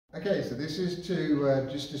Okay, so this is to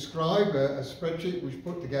just describe a spreadsheet we've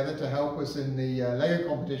put together to help us in the Lego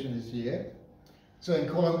competition this year. So in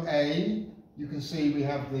column A, you can see we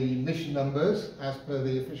have the mission numbers as per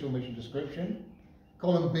the official mission description.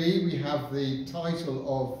 Column B, we have the title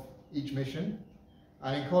of each mission.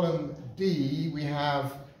 And in column D, we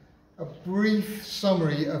have a brief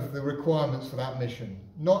summary of the requirements for that mission.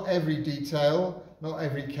 Not every detail, not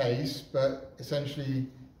every case, but essentially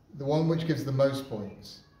the one which gives the most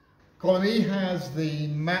points. Column E has the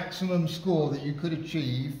maximum score that you could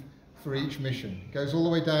achieve for each mission. It goes all the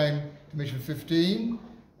way down to mission 15,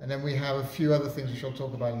 and then we have a few other things which I'll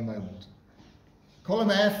talk about in a moment. Column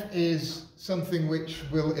F is something which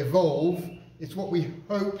will evolve. It's what we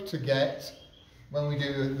hope to get when we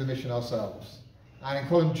do the mission ourselves. And in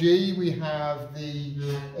column G, we have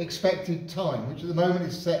the expected time, which at the moment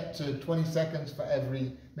is set to 20 seconds for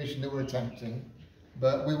every mission that we're attempting.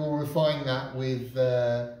 But we will refine that with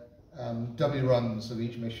dummy runs of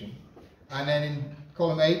each mission. And then in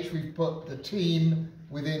column H, we've put the team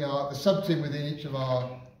within the sub-team within each of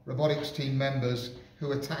our robotics team members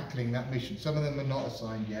who are tackling that mission. Some of them are not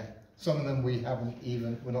assigned yet. Some of them we're not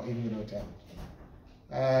even going to attempt.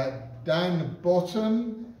 Down the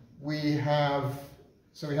bottom, we have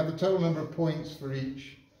the total number of points for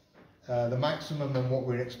each, the maximum and what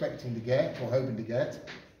we're expecting to get or hoping to get.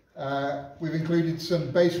 We've included some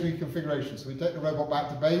base reconfiguration. So we take the robot back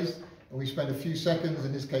to base and we spend a few seconds,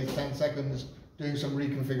 in this case 10 seconds, doing some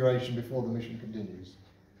reconfiguration before the mission continues.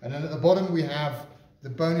 And then at the bottom we have the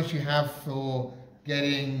bonus you have for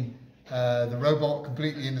getting the robot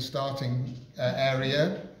completely in the starting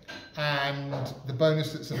area, and the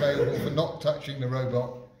bonus that's available for not touching the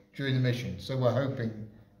robot during the mission. So we're hoping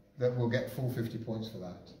that we'll get full 50 points for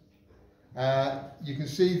that. You can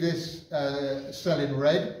see this cell in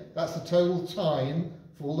red. That's the total time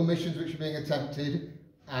for all the missions which are being attempted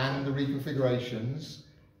and the reconfigurations.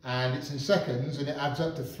 And it's in seconds, and it adds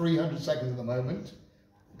up to 300 seconds at the moment.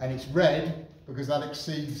 And it's red because that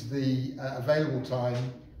exceeds the available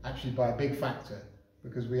time actually by a big factor,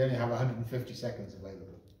 because we only have 150 seconds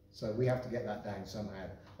available. So we have to get that down somehow,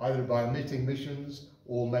 either by omitting missions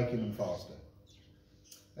or making them faster.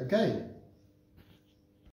 Okay.